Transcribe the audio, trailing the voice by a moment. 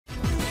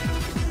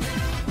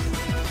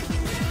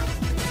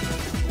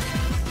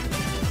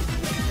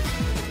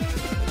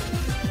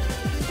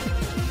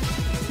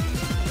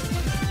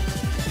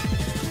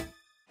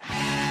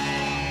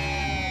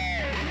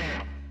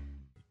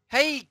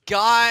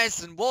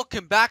guys, and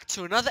welcome back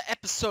to another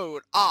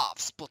episode of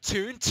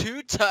Splatoon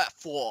 2 Turf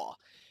War.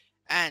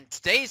 And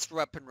today's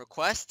weapon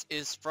request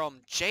is from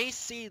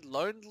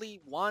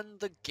Londy1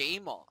 The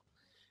Gamer.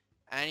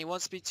 And he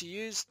wants me to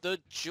use the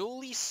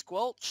Dualie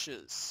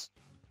Squelchers.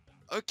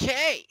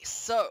 Okay,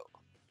 so,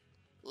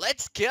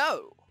 let's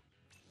go!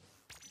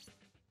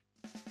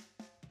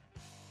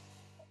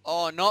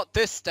 Oh, not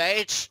this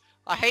stage.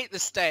 I hate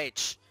this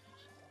stage.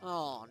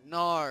 Oh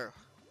no.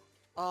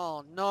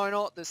 Oh no,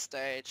 not this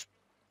stage.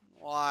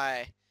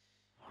 Why?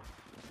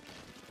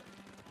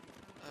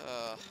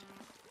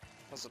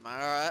 Doesn't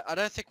matter. I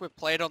don't think we've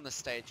played on this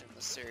stage in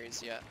this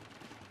series yet.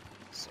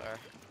 So,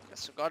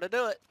 guess we've got to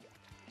do it.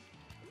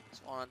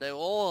 Just want to do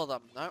all of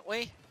them, don't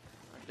we?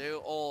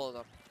 Do all of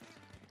them.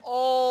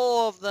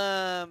 All of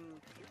them!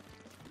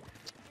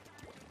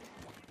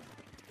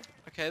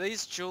 Okay,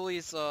 these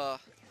Dualies are...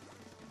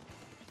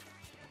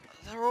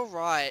 they're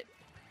alright.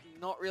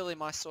 Not really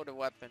my sort of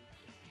weapon.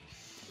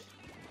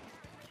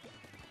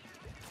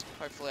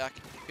 Hopefully I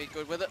can be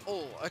good with it.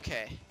 Oh,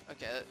 okay.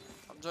 Okay,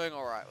 I'm doing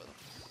alright with them.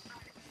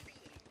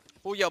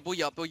 Booyah,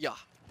 booyah, booyah.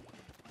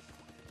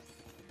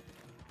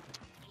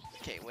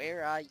 Okay,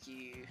 where are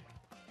you?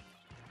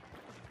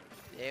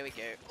 There we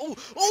go. Oh,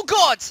 oh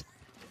god!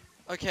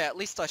 Okay, at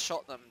least I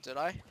shot them, did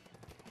I?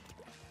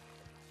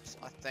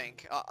 I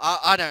think.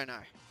 I don't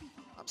know.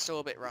 I'm still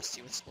a bit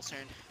rusty with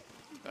Splatoon.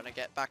 Gonna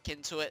get back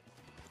into it.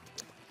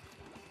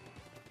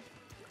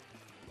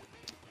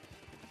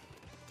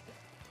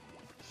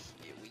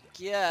 Here we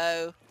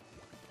go.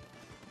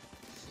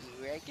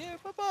 Here I go.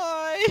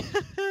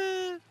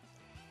 Bye-bye.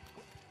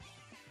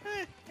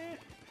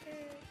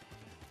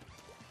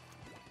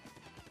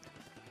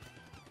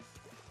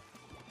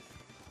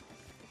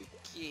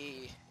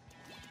 Okay.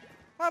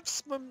 Have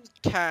some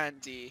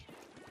candy.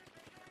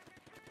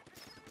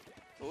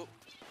 Oh,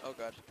 oh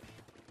god.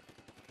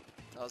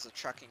 That was a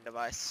tracking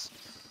device.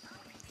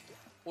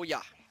 Oh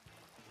yeah.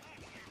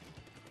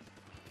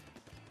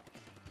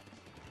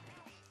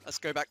 Let's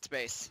go back to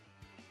base.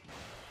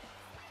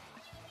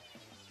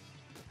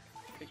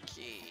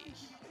 Okay,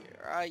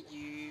 where are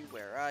you?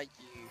 Where are you?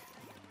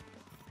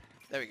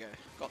 There we go.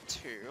 Got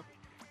two.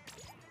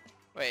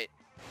 Wait.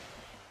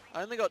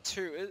 I only got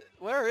two.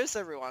 Where is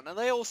everyone? Are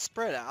they all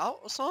spread out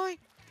or something?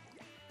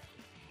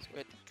 It's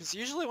weird. Because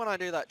usually when I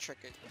do that trick,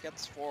 it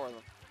gets four of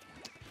them.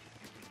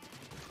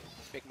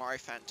 Big Mario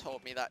fan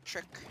told me that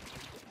trick.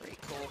 Pretty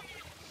cool.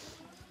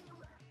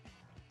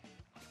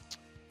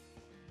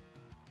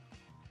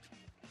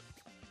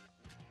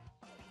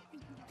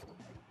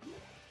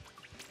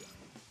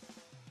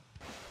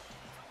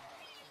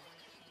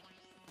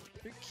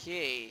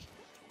 Okay.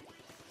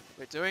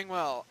 We're doing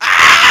well.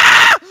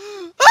 Ah!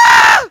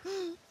 Ah!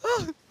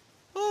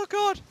 Oh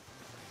god.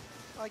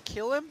 I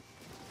kill him?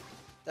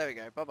 There we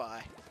go.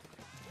 Bye-bye.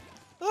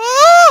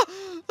 Ah!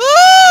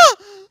 Ah!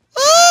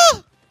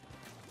 Ah!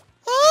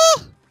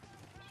 Ah!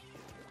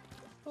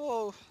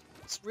 Oh,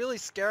 it's really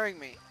scaring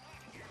me.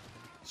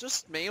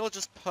 Just me or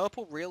just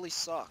purple really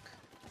suck?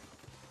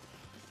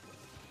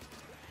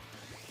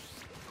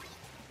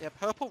 Yeah,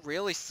 purple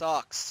really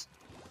sucks.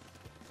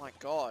 My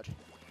god.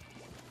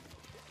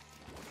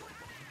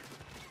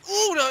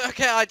 Oh no,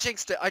 okay, I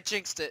jinxed it,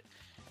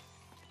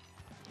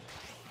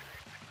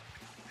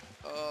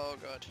 Oh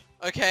god.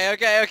 Okay,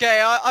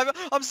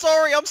 I'm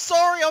sorry, I'm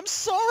sorry!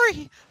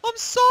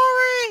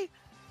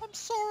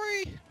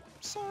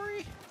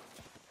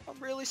 I'm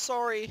really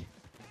sorry.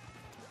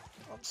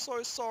 I'm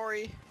so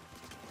sorry.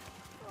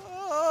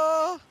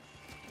 Ah!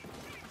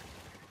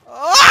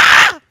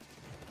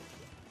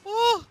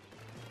 Oh!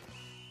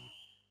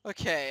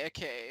 Okay,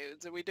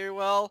 did we do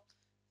well?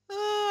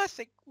 I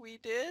think we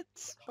did,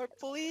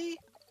 hopefully.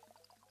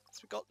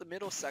 So we got the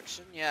middle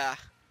section, yeah.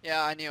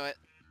 Yeah, I knew it.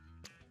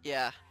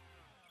 Yeah.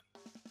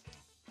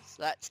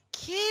 So that's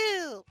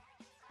kill!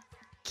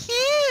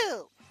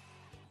 Kill!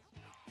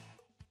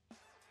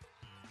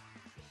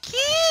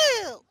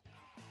 Kill!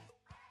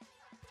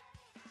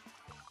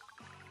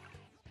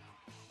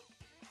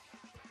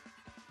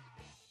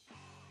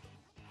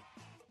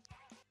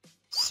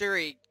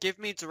 Siri, give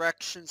me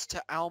directions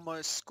to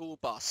Almo's school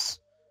bus.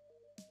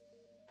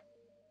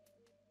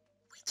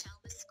 Which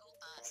Alma school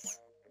bus?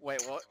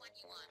 Wait, what? The one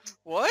you want.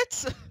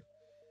 What?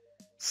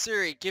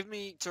 Siri, give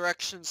me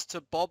directions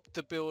to Bob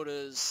the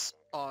Builder's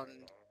on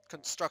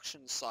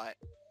construction site.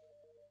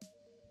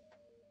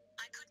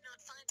 I could not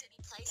find any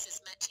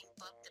places matching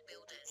Bob the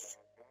Builder's.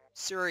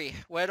 Siri,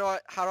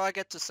 how do I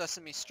get to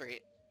Sesame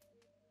Street?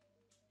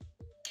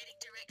 Getting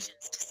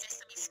directions to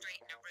Sesame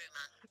Street,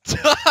 Naruma.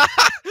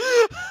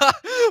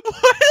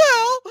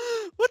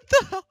 What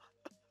the hell?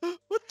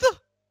 What the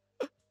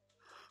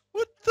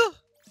hell?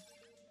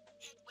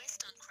 Head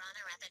west on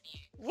Krana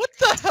Avenue. What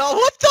the hell?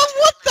 What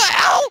the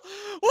hell?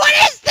 What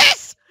is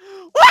this?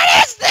 What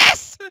is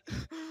this?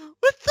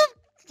 What the?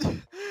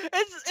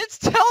 It's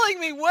telling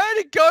me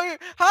where to go,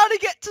 how to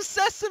get to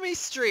Sesame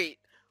Street.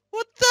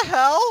 What the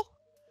hell?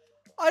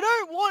 I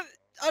don't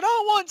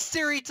want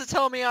Siri to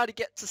tell me how to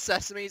get to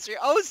Sesame Street.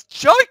 I was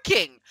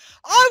joking.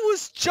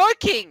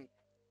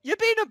 You're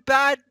being a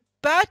bad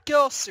Bad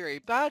girl, Siri.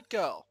 Bad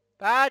girl.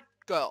 Bad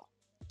girl.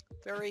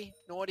 Very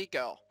naughty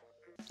girl.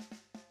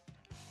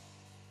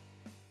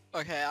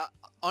 Okay,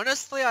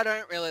 honestly, I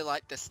don't really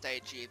like this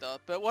stage either,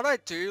 but what I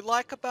do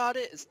like about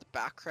it is the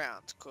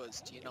background, cause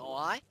do you know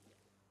why?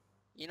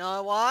 You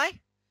know why?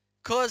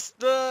 Cause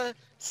the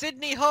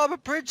Sydney Harbour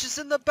Bridge is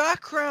in the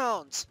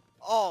background!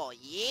 Oh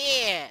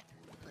yeah!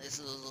 This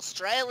is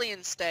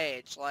Australian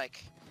stage,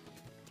 like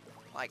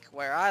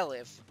where I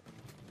live.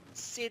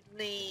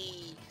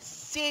 Sydney!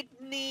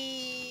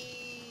 Sydney!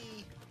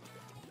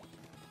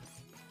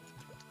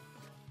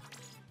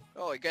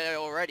 Oh, we get it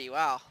already,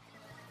 wow.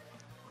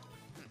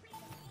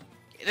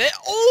 They're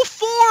all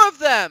 4 of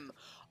them!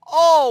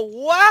 Oh,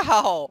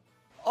 wow!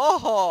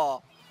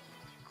 Oh,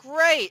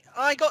 great!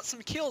 I got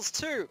some kills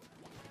too.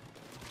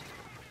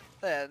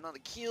 There, another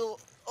kill.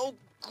 Oh,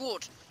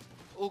 good.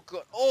 Oh,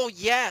 good. Oh,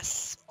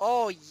 yes!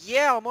 Oh,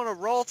 yeah, I'm on a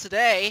roll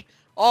today.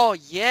 Oh,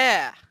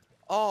 yeah!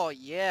 Oh,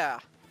 yeah.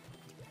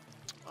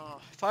 Oh,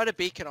 if I had a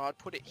beacon, I'd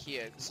put it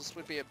here, because this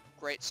would be a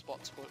great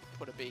spot to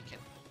put a beacon.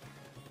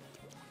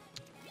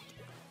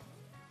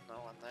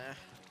 No one there.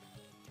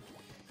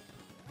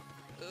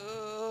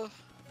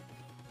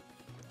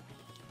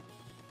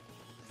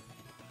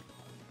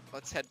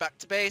 Let's head back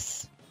to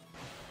base.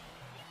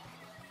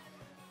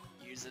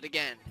 Use it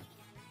again.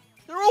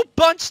 They're all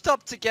bunched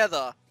up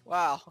together.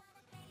 Wow.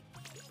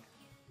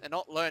 They're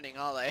not learning,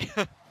 are they?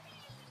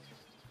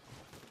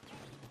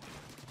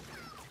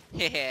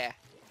 Yeah.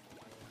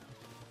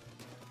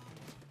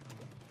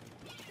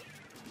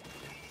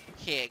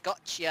 Here,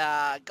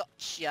 gotcha,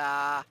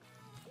 gotcha.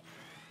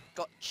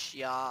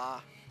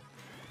 Gotcha.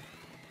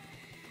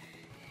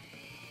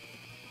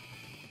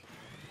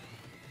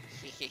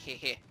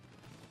 Hehehehe.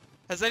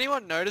 Has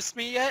anyone noticed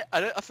me yet?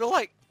 I feel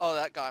like... Oh,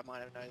 that guy might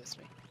have noticed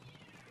me.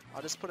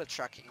 I'll just put a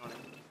tracking on him.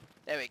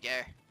 There we go.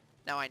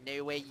 Now I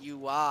know where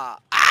you are.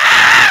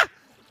 Ah!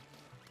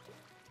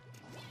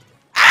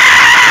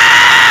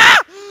 Ah!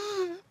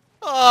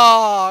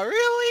 Oh,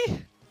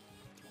 really?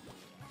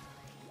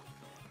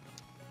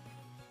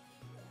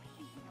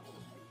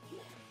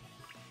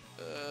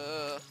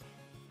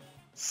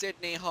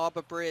 Sydney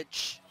Harbour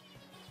Bridge.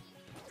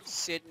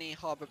 Sydney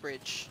Harbour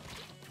Bridge.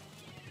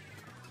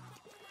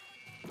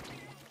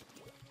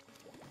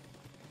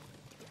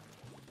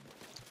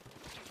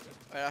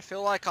 Wait, I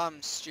feel like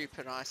I'm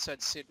stupid and I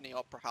said Sydney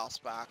Opera House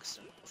by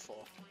accident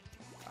before.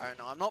 I don't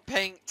know, I'm not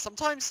paying...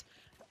 Sometimes,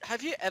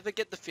 have you ever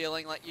get the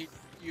feeling like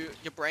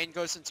your brain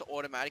goes into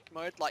automatic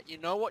mode? Like, you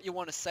know what you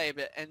want to say,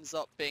 but it ends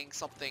up being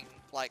something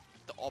like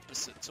the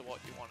opposite to what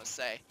you want to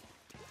say.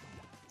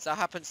 So that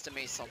happens to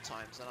me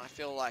sometimes, and I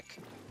feel like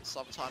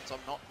sometimes I'm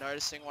not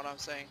noticing what I'm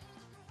saying.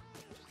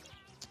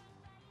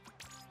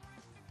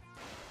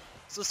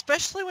 So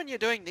especially when you're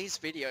doing these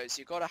videos,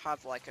 you gotta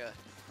have like a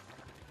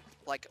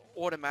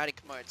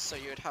automatic mode, so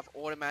you'd have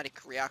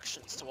automatic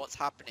reactions to what's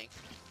happening.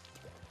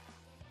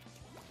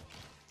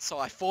 So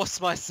I force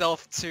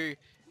myself to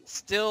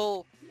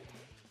still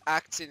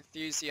act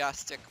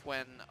enthusiastic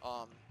when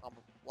I'm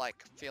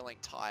like feeling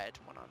tired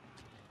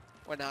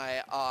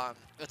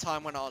the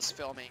time when I was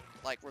filming,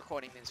 like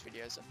recording these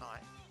videos at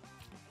night.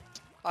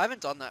 I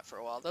haven't done that for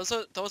a while. There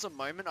was a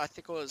moment, I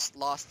think it was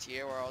last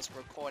year, where I was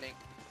recording,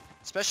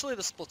 especially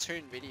the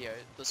Splatoon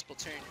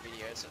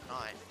videos at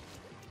night.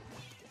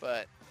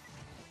 But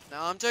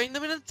now I'm doing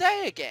them in a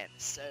day again,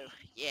 so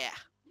yeah.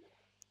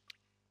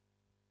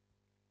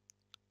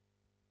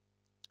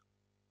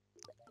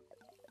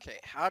 Okay,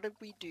 how did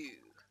we do?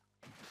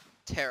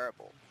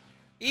 Terrible.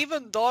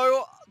 Even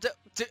though,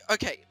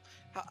 okay,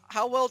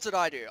 how well did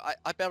I do?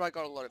 I bet I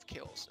got a lot of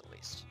kills, at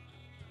least.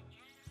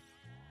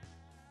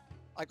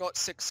 I got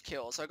 6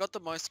 kills. I got the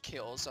most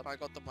kills, and I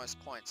got the most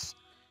points.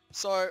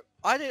 So,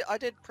 I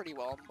did pretty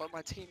well, but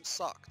my team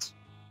sucked.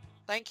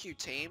 Thank you,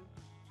 team.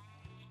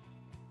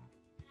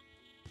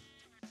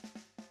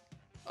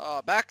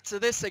 Oh, back to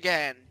this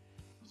again.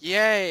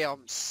 Yay,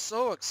 I'm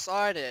so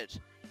excited.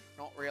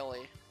 Not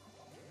really.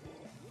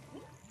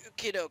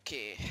 Okie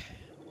dokie.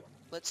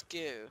 Let's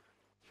go.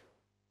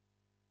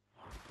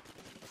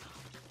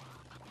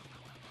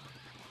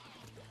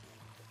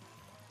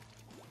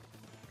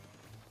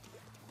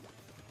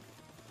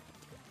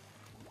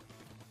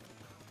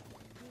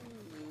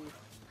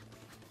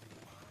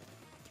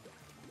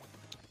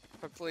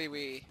 Hopefully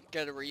we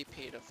get a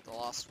repeat of the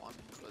last one,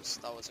 because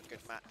that was a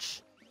good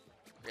match.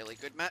 Really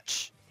good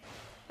match.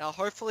 Now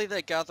hopefully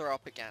they gather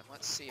up again.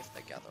 Let's see if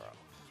they gather up.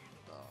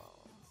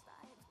 Oh.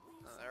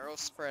 No, they're all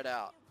spread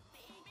out.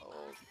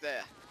 Oh,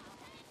 there.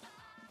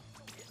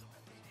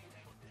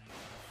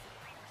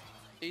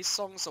 These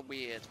songs are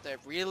weird. They're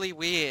really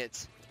weird.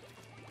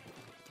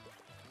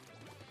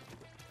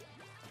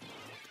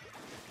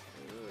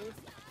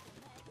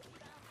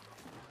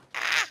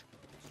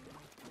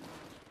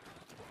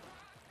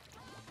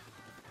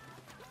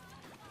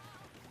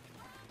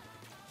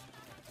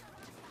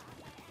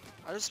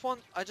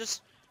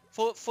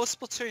 For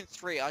Splatoon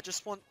 3, I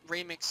just want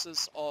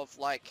remixes of,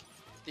 like,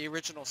 the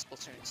original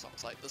Splatoon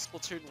songs, like the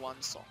Splatoon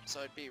 1 song,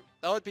 so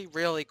that would be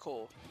really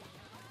cool.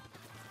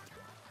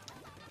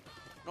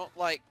 Not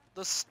like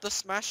the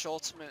Smash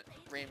Ultimate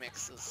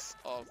remixes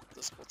of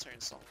the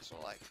Splatoon songs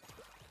were like,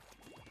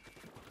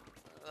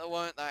 they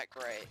weren't that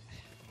great.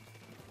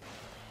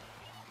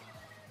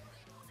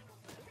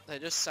 They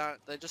just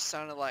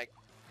sounded like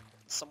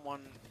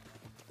someone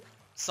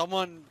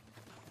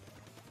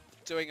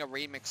doing a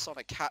remix on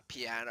a cat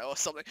piano or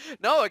something.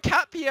 No, a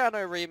cat piano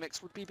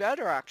remix would be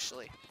better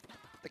actually.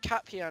 The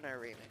cat piano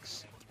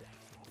remix.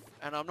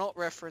 And I'm not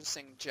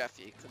referencing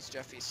Jeffy, because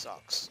Jeffy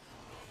sucks.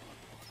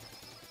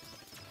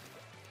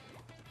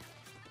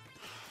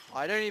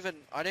 I don't even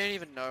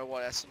know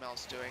what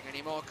SML's doing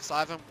anymore, because I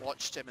haven't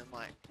watched him in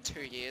like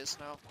 2 years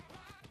now.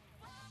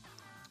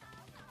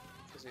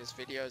 Because his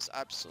videos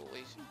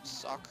absolutely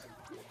suck.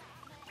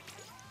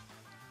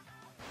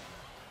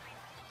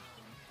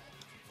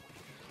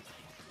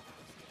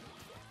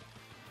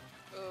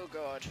 Oh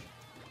god.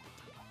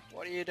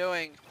 What are you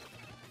doing?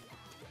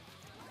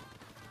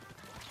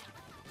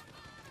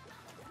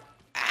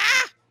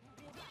 Ah!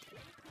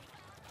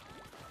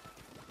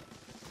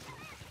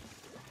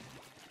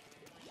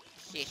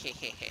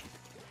 Hehehehe.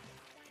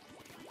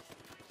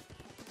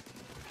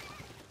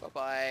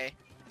 Bye-bye.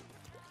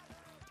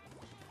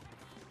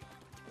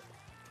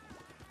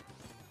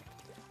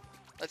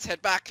 Let's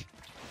head back.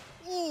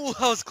 Ooh,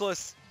 that was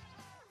close.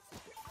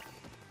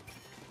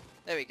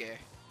 There we go.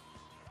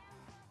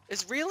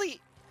 Is really...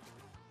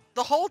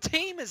 The whole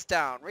team is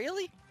down,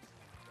 really?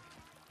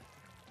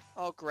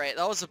 Oh great,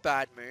 that was a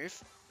bad move.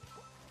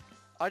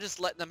 I just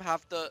let them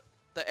have the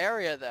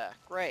area there.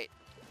 Great.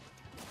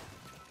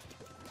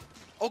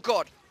 Oh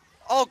god.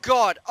 Oh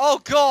god. Oh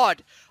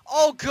god.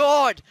 Oh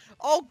god.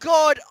 Oh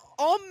god.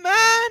 Oh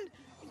man.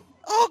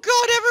 Oh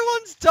god,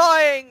 everyone's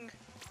dying.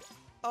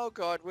 Oh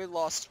god, we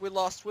lost. We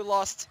lost. We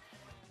lost.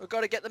 We've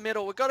got to get the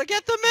middle. We've got to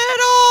get the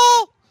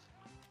middle.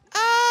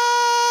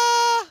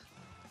 Ah!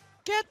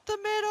 Get the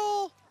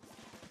middle.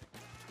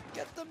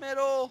 Get the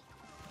middle.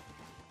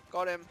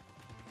 Got him.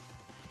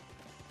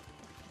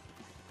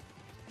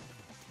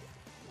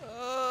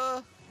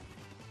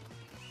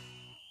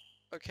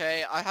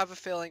 Okay, I have a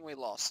feeling we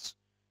lost.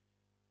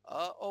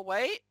 Oh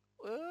wait.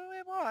 We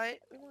might.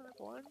 We might have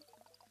won.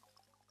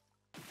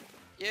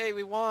 Yay,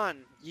 we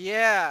won.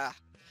 Yeah.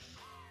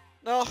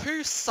 Now,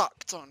 who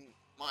sucked on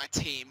my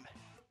team?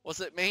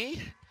 Was it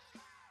me?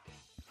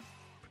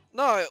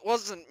 No, it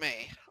wasn't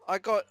me. I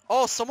got...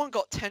 Oh, someone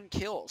got 10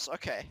 kills.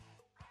 Okay.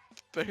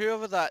 But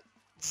whoever that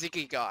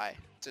Ziggy guy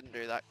didn't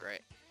do that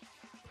great.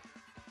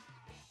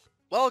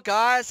 Well,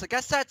 guys, I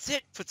guess that's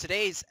it for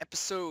today's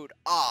episode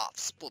of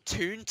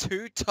Splatoon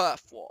 2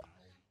 Turf War.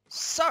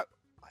 So,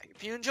 I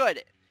hope you enjoyed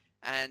it.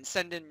 And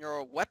send in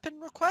your weapon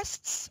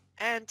requests.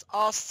 And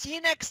I'll see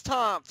you next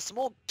time for some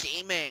more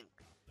gaming.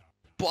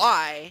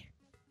 Bye.